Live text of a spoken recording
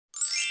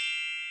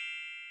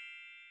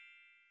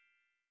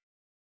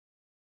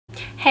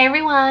Hey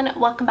everyone,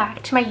 welcome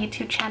back to my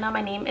YouTube channel.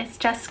 My name is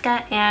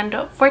Jessica,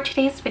 and for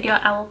today's video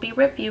I will be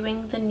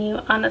reviewing the new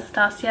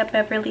Anastasia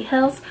Beverly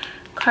Hills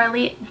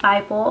Carli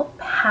Bybel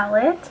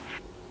palette.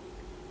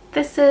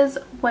 This is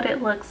what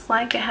it looks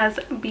like. It has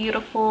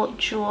beautiful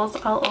jewels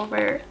all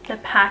over the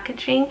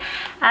packaging.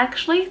 I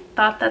actually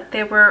thought that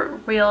they were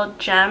real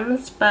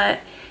gems, but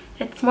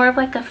it's more of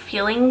like a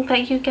feeling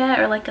that you get,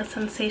 or like a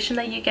sensation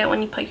that you get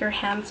when you put your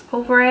hands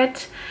over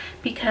it,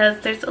 because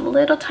there's a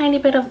little tiny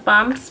bit of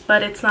bumps,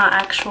 but it's not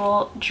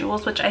actual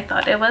jewels, which I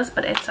thought it was,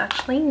 but it's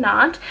actually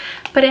not.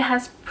 But it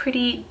has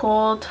pretty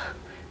gold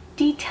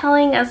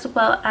detailing as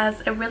well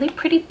as a really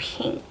pretty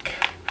pink.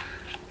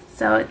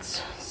 So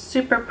it's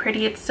super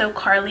pretty. It's so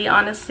Carli.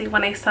 Honestly,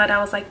 when I saw it, I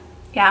was like,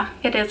 yeah,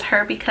 it is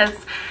her,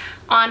 because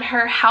on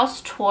her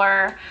house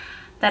tour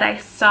that I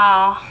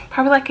saw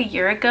probably like a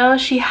year ago,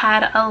 she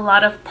had a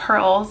lot of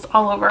pearls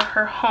all over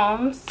her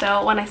home.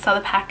 So when I saw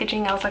the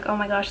packaging, I was like, oh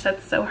my gosh,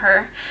 that's so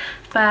her.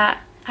 But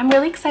I'm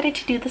really excited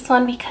to do this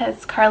one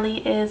because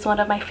Carli is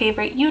one of my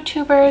favorite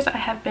YouTubers. I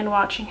have been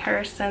watching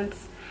her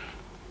since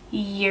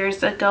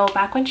years ago,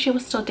 back when she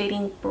was still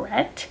dating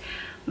Brett.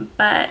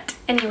 But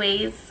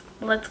anyways,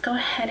 let's go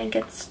ahead and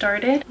get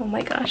started. Oh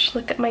my gosh,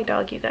 look at my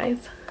dog, you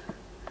guys.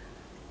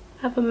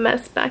 I have a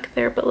mess back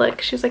there, but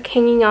look, she's like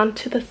hanging on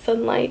to the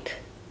sunlight.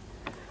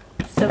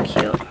 So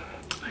cute.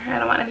 I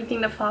don't want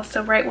anything to fall.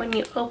 So right when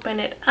you open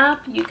it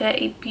up, you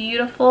get a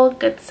beautiful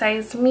good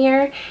size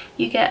mirror,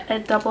 you get a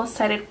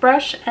double-sided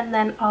brush, and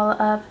then all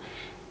of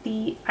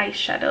the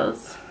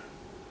eyeshadows.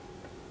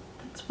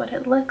 That's what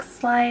it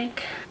looks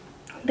like.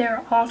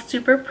 They're all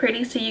super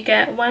pretty. So you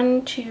get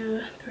 1,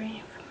 2,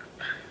 3, 4,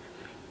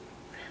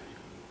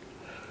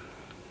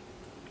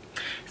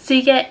 5. So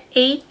you get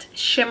 8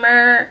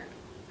 shimmer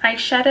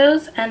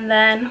eyeshadows, and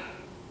then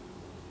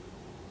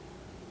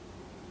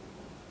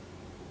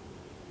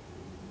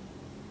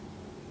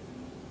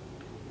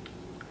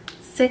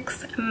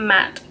 6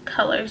 matte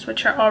colors,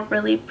 which are all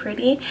really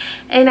pretty.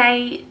 And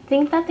I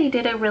think that they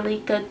did a really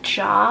good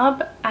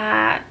job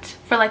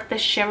for like the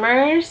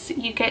shimmers,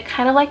 you get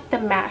kind of like the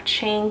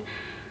matching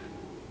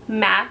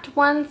matte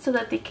ones so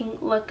that they can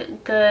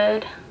look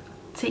good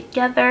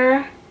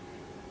together.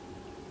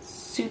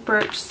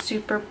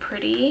 Super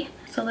pretty.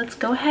 So let's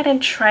go ahead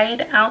and try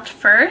it out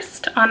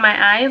first on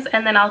my eyes,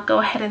 and then I'll go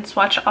ahead and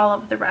swatch all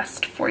of the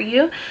rest for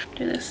you.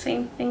 Do the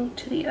same thing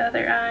to the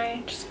other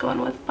eye, just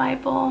going with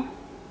Bybel.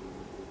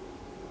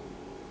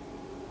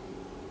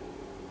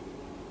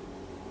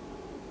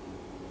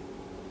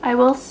 I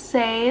will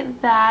say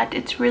that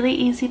it's really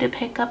easy to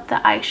pick up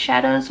the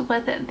eyeshadows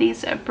with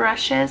these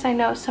brushes. I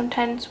know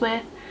sometimes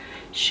with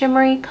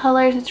shimmery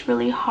colors it's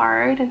really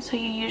hard, and so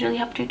you usually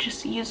have to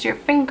just use your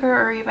finger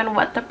or even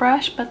wet the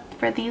brush, but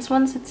for these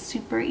ones it's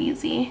super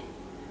easy.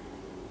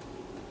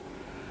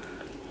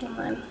 And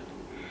then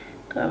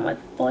going with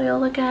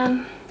foil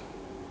again.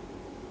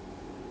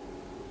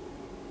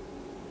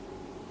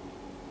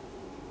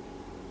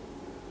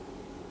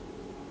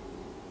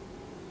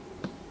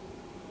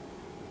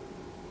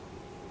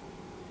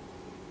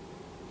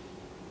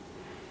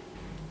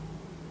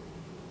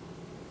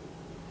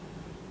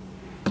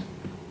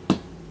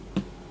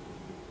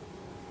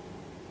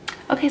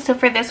 Okay, so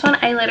for this one,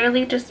 I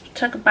literally just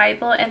took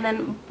Bybel and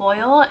then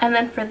Boil. And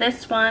then for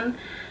this one,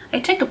 I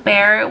took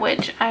Bare,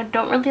 which I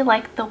don't really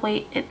like the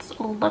way it's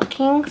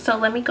looking. So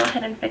let me go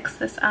ahead and fix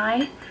this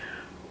eye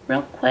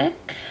real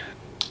quick.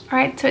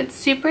 Alright, so it's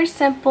super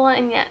simple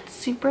and yet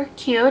super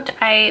cute.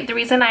 The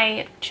reason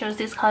I chose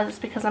these colors is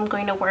because I'm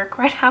going to work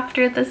right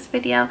after this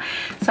video.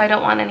 So I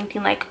don't want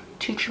anything like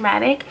too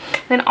dramatic.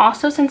 Then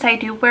also, since I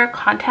do wear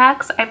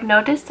contacts, I've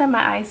noticed that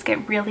my eyes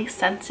get really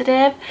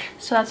sensitive,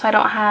 so that's why I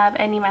don't have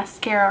any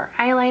mascara or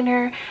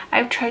eyeliner.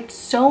 I've tried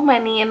so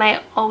many and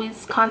I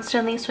always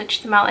constantly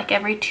switch them out like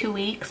every 2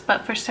 weeks,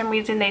 but for some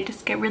reason they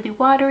just get really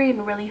watery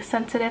and really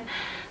sensitive.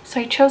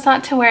 So I chose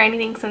not to wear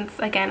anything since,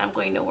 again, I'm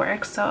going to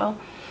work, so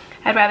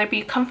I'd rather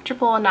be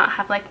comfortable and not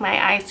have like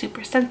my eyes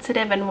super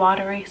sensitive and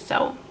watery.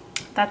 So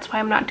that's why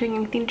I'm not doing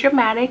anything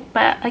dramatic.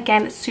 But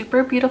again,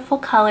 super beautiful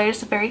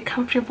colors, very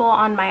comfortable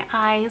on my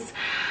eyes.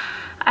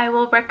 I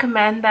will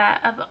recommend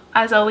that,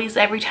 as always,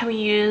 every time you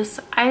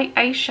use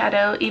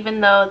eyeshadow,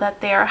 even though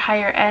that they are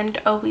higher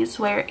end, always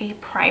wear a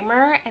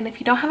primer. And if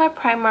you don't have a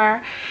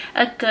primer,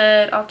 a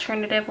good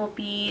alternative will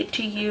be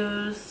to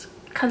use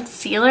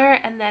concealer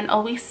and then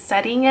always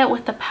setting it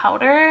with the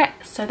powder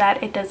so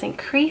that it doesn't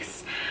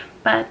crease.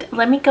 But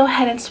let me go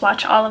ahead and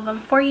swatch all of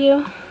them for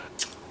you.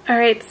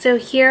 Alright, so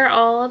here are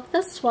all of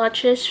the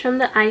swatches from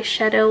the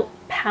eyeshadow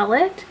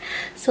palette.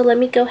 So let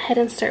me go ahead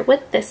and start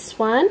with this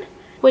one,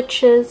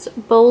 which is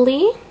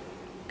Boli,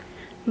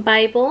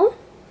 Bybel,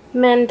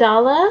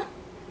 Mandala,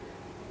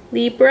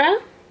 Libra,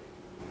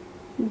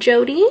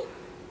 Jody,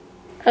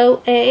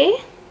 OA,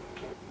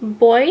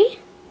 Boy,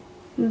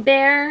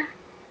 Bear,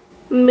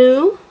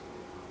 Moo,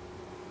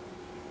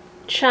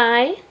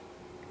 Chai,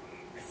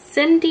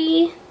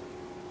 Cindy,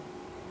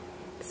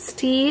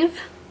 Steve,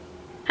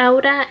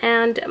 Auda,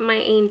 and My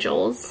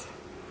Angels.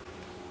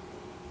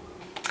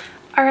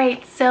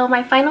 Alright, so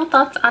my final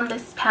thoughts on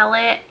this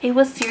palette. It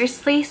was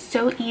seriously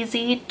so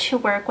easy to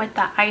work with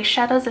the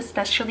eyeshadows,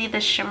 especially the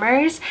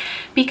shimmers,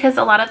 because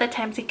a lot of the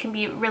times it can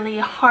be really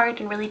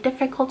hard and really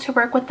difficult to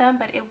work with them,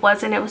 but it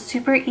wasn't. It was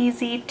super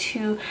easy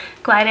to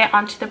glide it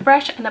onto the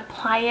brush and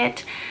apply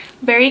it.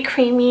 Very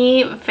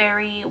creamy,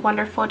 very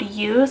wonderful to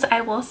use.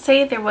 I will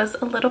say there was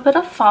a little bit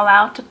of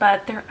fallout,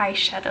 but they're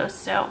eyeshadows,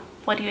 so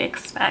what do you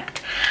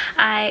expect?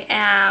 I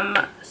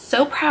am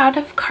so proud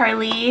of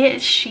Carli.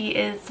 She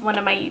is one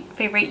of my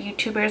favorite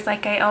YouTubers,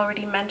 like I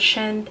already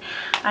mentioned.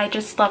 I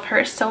just love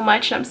her so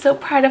much and I'm so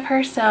proud of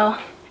her. So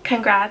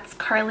congrats,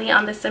 Carli,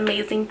 on this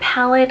amazing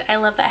palette. I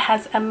love that it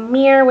has a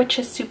mirror, which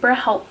is super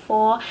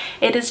helpful.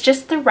 It is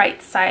just the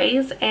right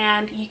size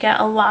and you get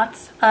a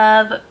lot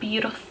of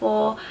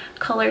beautiful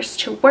colors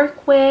to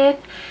work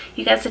with.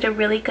 You guys did a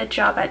really good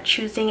job at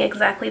choosing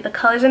exactly the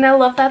colors, and I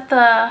love that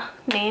the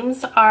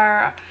names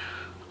are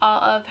all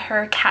of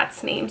her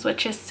cats' names,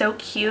 which is so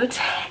cute.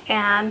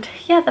 And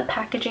yeah, the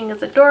packaging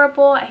is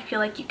adorable. I feel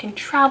like you can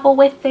travel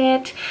with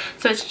it,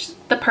 so it's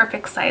just the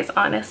perfect size,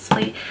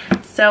 honestly.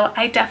 So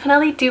I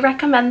definitely do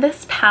recommend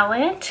this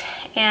palette,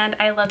 and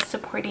I love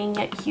supporting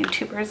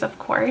YouTubers, of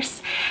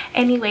course.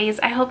 Anyways,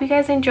 I hope you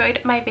guys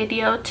enjoyed my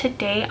video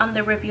today on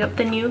the review of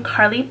the new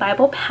Carli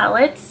Bybel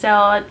palette,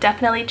 so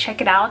definitely check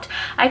it out.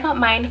 I got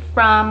mine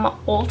from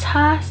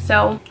Ulta,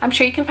 so I'm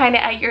sure you can find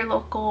it at your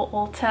local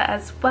Ulta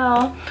as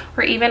well,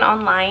 or even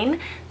online.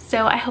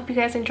 So I hope you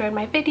guys enjoyed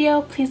my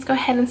video. Please go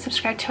ahead and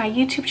subscribe to my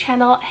YouTube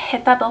channel,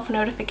 hit that bell for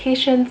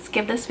notifications,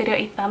 give this video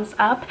a thumbs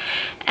up,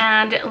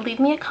 and leave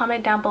me a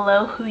comment down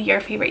below who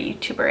your favorite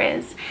YouTuber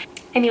is.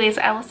 Anyways,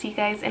 I will see you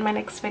guys in my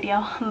next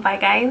video. Bye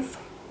guys.